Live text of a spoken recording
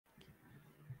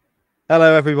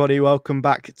Hello, everybody. Welcome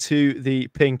back to the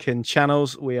Pink and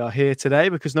Channels. We are here today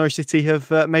because Norwich City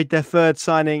have made their third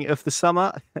signing of the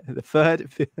summer. The third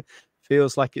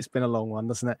feels like it's been a long one,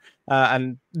 doesn't it?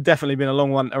 And definitely been a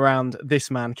long one around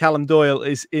this man. Callum Doyle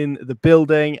is in the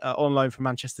building, on loan from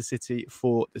Manchester City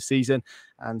for the season.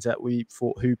 And we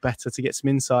thought who better to get some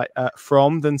insight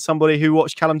from than somebody who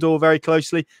watched Callum Doyle very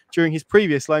closely during his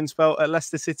previous loan spell at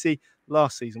Leicester City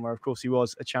last season, where, of course, he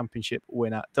was a championship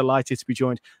winner. Delighted to be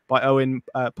joined by Owynn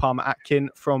Palmer-Atkin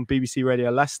from BBC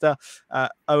Radio Leicester.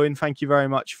 Owynn, thank you very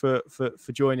much for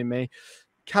joining me.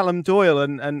 Callum Doyle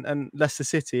and Leicester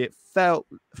City, it felt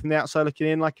from the outside looking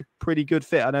in like a pretty good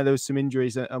fit. I know there was some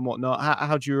injuries and whatnot.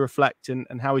 How do you reflect,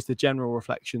 and how is the general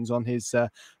reflections on his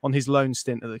loan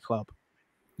stint at the club?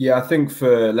 Yeah, I think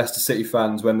for Leicester City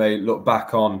fans, when they look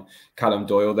back on Callum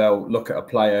Doyle, they'll look at a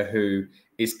player who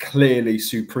is clearly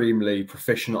supremely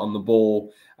proficient on the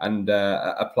ball, and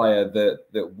a player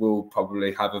that will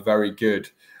probably have a very good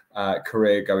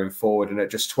career going forward. And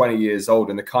at just 20 years old,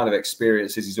 and the kind of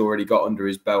experiences he's already got under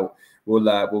his belt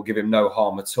will give him no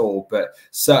harm at all. But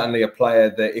certainly a player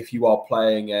that, if you are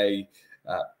playing a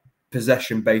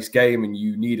possession-based game and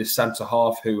you need a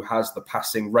centre-half who has the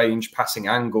passing range, passing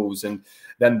angles, and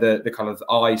then the kind of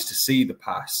eyes to see the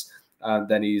pass,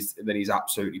 then he's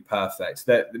absolutely perfect.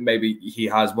 That maybe he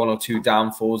has one or two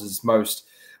downfalls, as most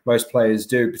players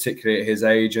do, particularly at his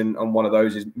age, and one of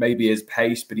those is maybe his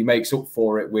pace, but he makes up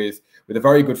for it with a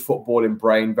very good footballing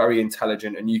brain, very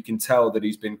intelligent, and you can tell that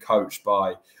he's been coached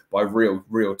by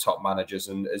real top managers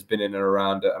and has been in and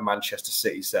around a Manchester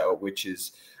City setup, which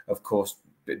is, of course,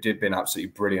 been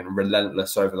absolutely brilliant and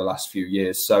relentless over the last few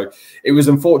years. So it was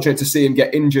unfortunate to see him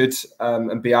get injured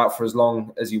and be out for as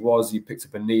long as he was. He picked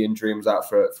up a knee injury and was out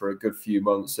for a good few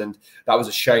months, and that was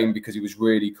a shame because he was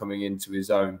really coming into his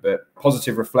own. But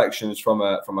positive reflections from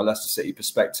a Leicester City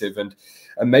perspective, and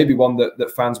maybe one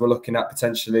that fans were looking at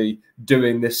potentially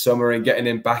doing this summer and getting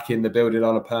him back in the building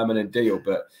on a permanent deal,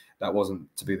 but that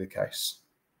wasn't to be the case.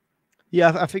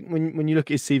 Yeah, I think when you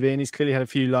look at his CV, and he's clearly had a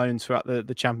few loans throughout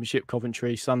the Championship,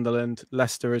 Coventry, Sunderland,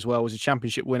 Leicester as well, was a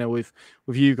Championship winner with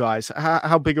you guys.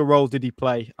 How big a role did he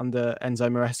play under Enzo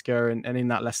Maresca and in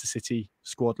that Leicester City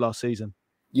squad last season?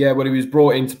 Yeah, well, he was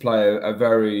brought in to play a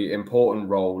very important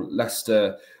role.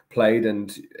 Leicester played,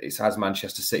 and it has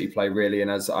Manchester City play, really, and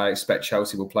as I expect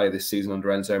Chelsea will play this season under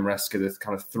Enzo Maresca, the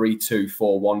kind of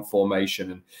 3-2-4-1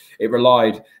 formation, and it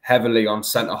relied heavily on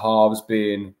centre halves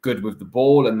being good with the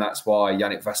ball, and that's why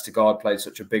Yannick Vestergaard played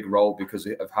such a big role, because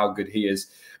of how good he is.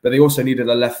 But they also needed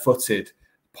a left-footed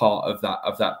part of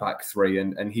that back three,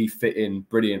 and he fit in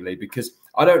brilliantly, because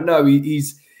I don't know,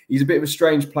 he's a bit of a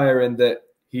strange player in that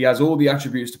he has all the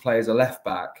attributes to play as a left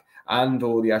back and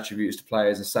all the attributes to play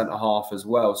as a centre-half as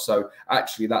well. So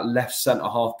actually that left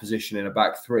centre-half position in a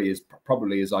back three is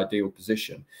probably his ideal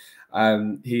position.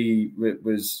 He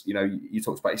was, you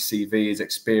talked about his CV, his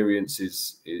experience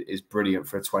is brilliant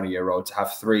for a 20-year-old. To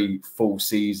have 3 full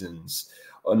seasons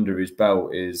under his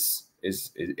belt is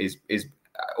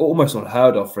almost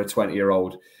unheard of for a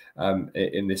 20-year-old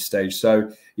in this stage. So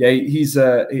yeah, he's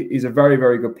a very,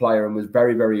 very good player, and was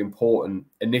very, very important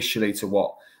initially to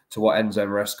what Enzo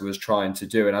Maresca was trying to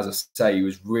do. And as I say, he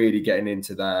was really getting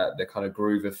into the kind of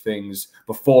groove of things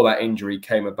before that injury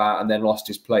came about, and then lost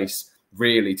his place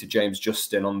really to James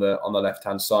Justin on the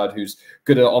left-hand side, who's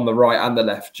good on the right and the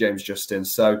left, James Justin.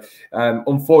 So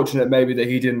unfortunate maybe that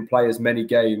he didn't play as many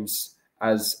games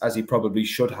as he probably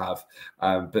should have,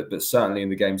 but certainly in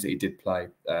the games that he did play,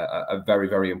 a very,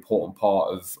 very important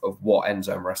part of what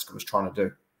Enzo Maresca was trying to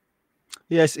do.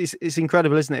 Yes, it's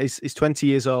incredible, isn't it? He's 20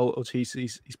 years old.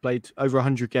 He's played over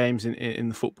 100 games in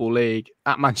the Football League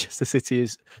at Manchester City,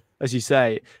 as you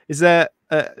say. Is there,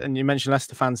 and you mentioned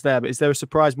Leicester fans there, but is there a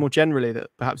surprise more generally that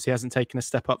perhaps he hasn't taken a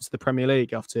step up to the Premier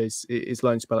League after his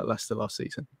loan spell at Leicester last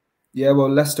season? Yeah, well,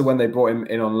 Leicester, when they brought him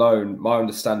in on loan, my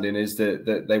understanding is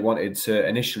that they wanted to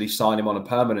initially sign him on a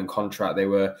permanent contract. They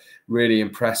were really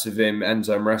impressed with him.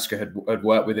 Enzo Maresca had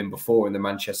worked with him before in the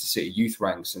Manchester City youth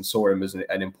ranks and saw him as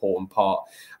an important part.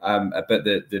 But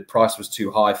the price was too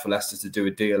high for Leicester to do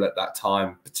a deal at that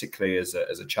time, particularly as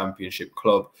a Championship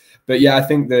club. But yeah, I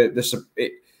think the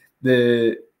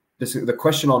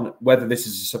question on whether this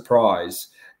is a surprise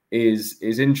is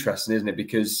interesting, isn't it?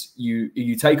 Because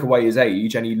you take away his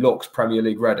age and he looks Premier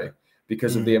League ready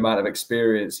because of the amount of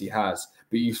experience he has.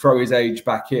 But you throw his age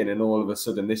back in, and all of a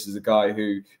sudden, this is a guy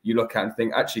who you look at and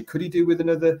think, actually, could he do with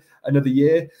another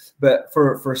year? But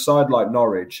for a side like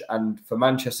Norwich, and for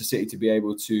Manchester City to be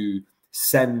able to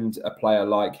send a player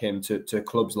like him to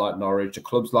clubs like Norwich, to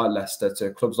clubs like Leicester,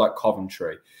 to clubs like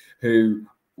Coventry, who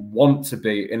want to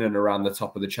be in and around the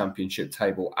top of the championship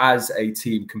table as a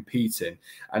team competing,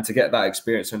 and to get that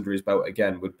experience under his belt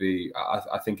again would be,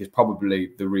 I think, is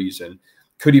probably the reason.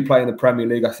 Could he play in the Premier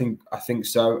League? I think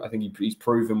so. I think he's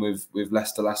proven with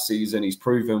Leicester last season. He's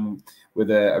proven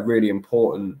with a really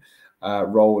important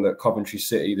role at Coventry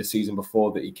City the season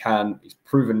before that he can. He's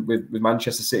proven with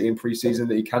Manchester City in pre-season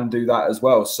that he can do that as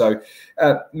well. So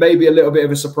maybe a little bit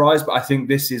of a surprise, but I think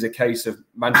this is a case of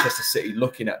Manchester City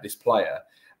looking at this player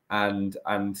and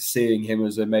seeing him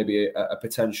as maybe a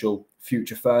potential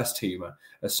future first teamer,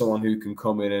 as someone who can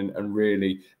come in and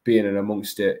really be in and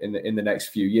amongst it in the next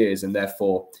few years, and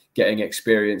therefore getting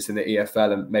experience in the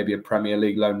EFL and maybe a Premier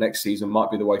League loan next season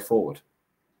might be the way forward.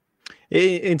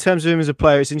 In terms of him as a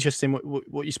player, it's interesting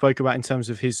what you spoke about in terms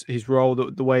of his role,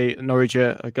 the way Norwich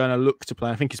are going to look to play.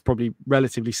 I think it's probably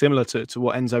relatively similar to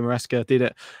what Enzo Maresca did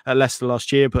at Leicester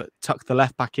last year, but tuck the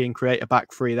left back in, create a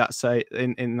back three. That's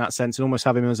in that sense, and almost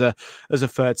have him as a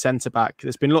third centre back.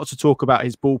 There's been lots of talk about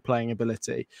his ball playing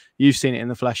ability. You've seen it in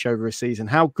the flesh over a season.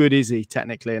 How good is he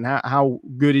technically, and how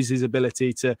good is his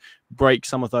ability to break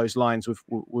some of those lines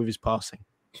with his passing?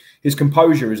 His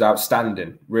composure is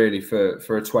outstanding, really, for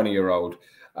a 20-year-old.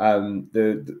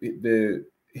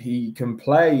 He can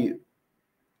play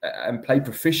and play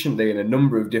proficiently in a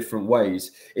number of different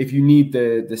ways. If you need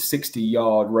the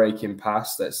 60-yard raking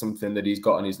pass, that's something that he's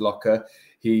got in his locker.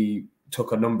 He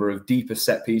took a number of deeper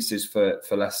set pieces for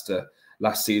Leicester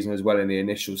last season as well in the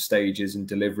initial stages and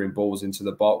delivering balls into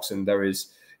the box. And there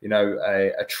is, you know,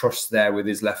 a trust there with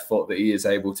his left foot that he is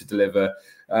able to deliver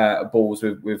balls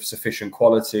with sufficient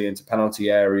quality into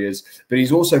penalty areas. But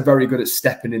he's also very good at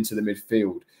stepping into the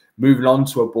midfield, moving on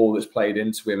to a ball that's played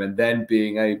into him, and then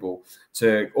being able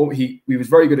to... He was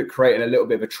very good at creating a little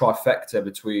bit of a trifecta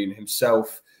between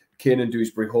himself, Kiernan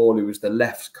Dewsbury-Hall, who was the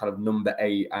left kind of number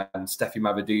 8, and Steffi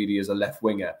Mavididi as a left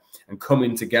winger, and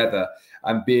coming together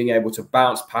and being able to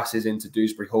bounce passes into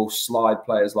Dewsbury-Hall, slide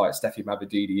players like Steffi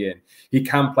Mavididi in. He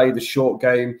can play the short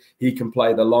game. He can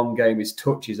play the long game. His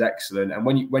touch is excellent. And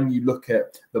when you look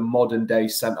at the modern day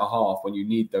centre half, when you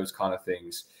need those kind of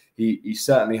things, he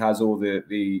certainly has all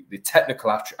the technical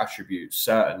attributes,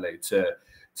 certainly,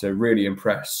 to really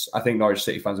impress. I think Norwich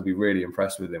City fans will be really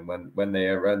impressed with him when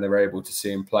they're able to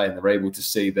see him play, and they're able to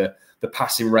see the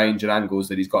passing range and angles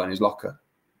that he's got in his locker.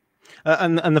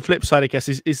 And the flip side, I guess,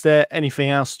 is there anything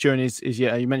else during his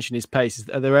you mentioned his pace.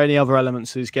 Are there any other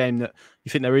elements of his game that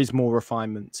you think there is more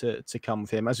refinement to come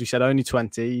with him? As we said, only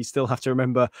 20. You still have to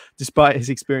remember, despite his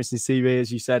experience in CV,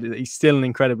 as you said, he's still an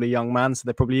incredibly young man. So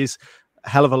there probably is a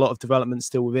hell of a lot of development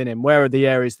still within him. Where are the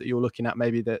areas that you're looking at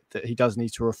maybe that he does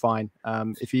need to refine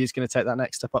if he is going to take that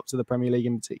next step up to the Premier League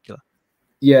in particular?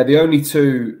 Yeah, the only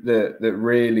two that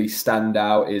really stand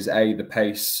out is the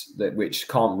pace, which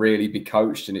can't really be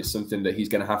coached, and it's something that he's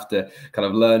going to have to kind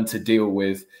of learn to deal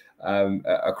with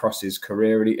across his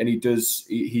career, and he does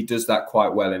that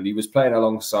quite well. And he was playing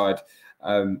alongside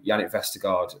Yannick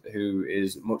Vestergaard, who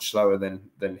is much slower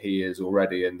than he is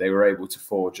already, and they were able to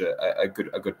forge a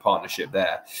good partnership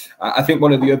there. I think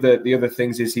one of the other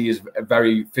things is he is a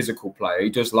very physical player.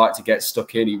 He does like to get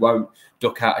stuck in. He won't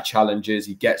duck out of challenges.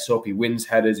 He gets up. He wins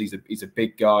headers. He's a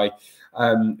big guy,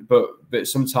 but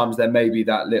sometimes there may be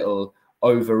that little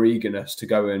over eagerness to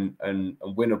go and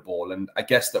win a ball. And I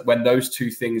guess that when those two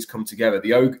things come together,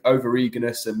 the over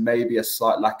eagerness and maybe a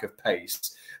slight lack of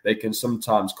pace, they can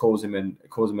sometimes cause him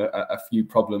a few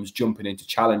problems jumping into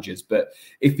challenges. But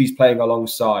if he's playing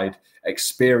alongside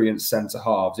experienced centre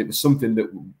halves, it was something that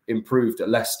improved at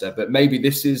Leicester. But maybe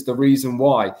this is the reason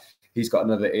why he's got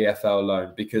another EFL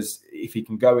loan, because if he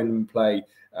can go in and play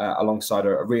alongside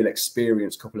a real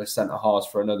experienced couple of centre halves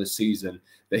for another season,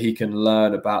 that he can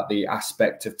learn about the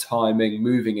aspect of timing,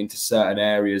 moving into certain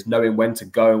areas, knowing when to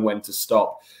go and when to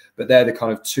stop. But they're the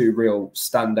kind of two real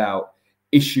standout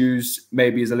issues.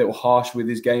 Maybe is a little harsh with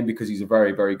his game because he's a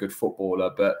very, very good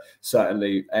footballer, but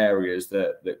certainly areas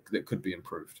that could be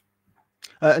improved.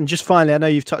 And just finally, I know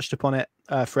you've touched upon it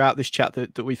throughout this chat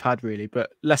that we've had, really,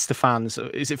 but Leicester fans,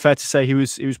 is it fair to say he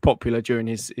was popular during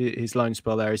his loan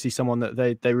spell there? Is he someone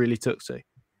that they really took to?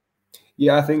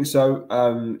 Yeah, I think so.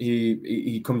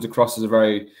 He comes across as a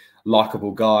very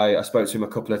likable guy. I spoke to him a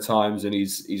couple of times, and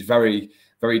he's very,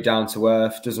 very down to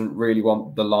earth. Doesn't really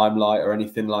want the limelight or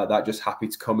anything like that. Just happy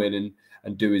to come in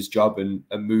and do his job and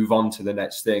move on to the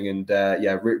next thing. And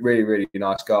yeah, really, really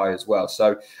nice guy as well.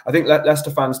 So I think Leicester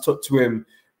fans took to him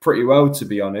pretty well, to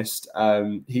be honest.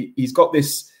 He's got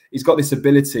this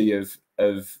ability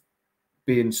of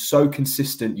being so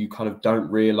consistent, you kind of don't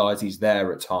realise he's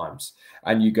there at times,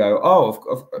 and you go,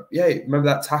 "Oh, yeah, remember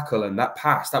that tackle and that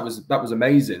pass? That was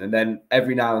amazing." And then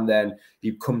every now and then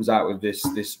he comes out with this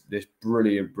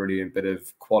brilliant bit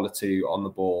of quality on the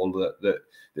ball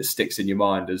that sticks in your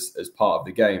mind as part of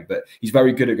the game. But he's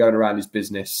very good at going around his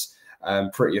business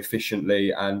pretty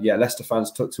efficiently, and yeah, Leicester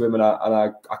fans took to him, and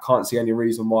I can't see any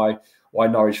reason why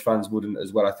Norwich fans wouldn't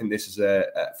as well. I think this is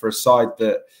for a side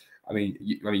that. I mean,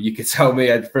 you could tell me,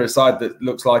 Ed, for a side that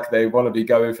looks like they want to be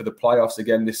going for the playoffs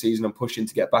again this season and pushing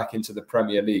to get back into the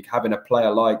Premier League, having a player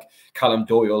like Callum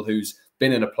Doyle, who's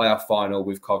been in a playoff final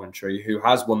with Coventry, who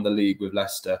has won the league with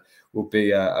Leicester, will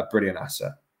be a brilliant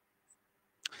asset.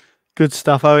 Good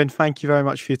stuff, Owynn. Thank you very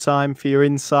much for your time, for your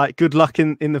insight. Good luck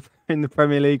in the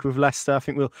Premier League with Leicester. I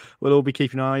think we'll all be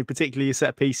keeping an eye, particularly your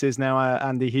set pieces now.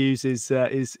 Andy Hughes is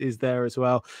there as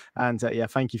well, and yeah,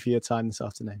 thank you for your time this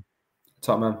afternoon.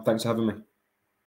 Top man, thanks for having me.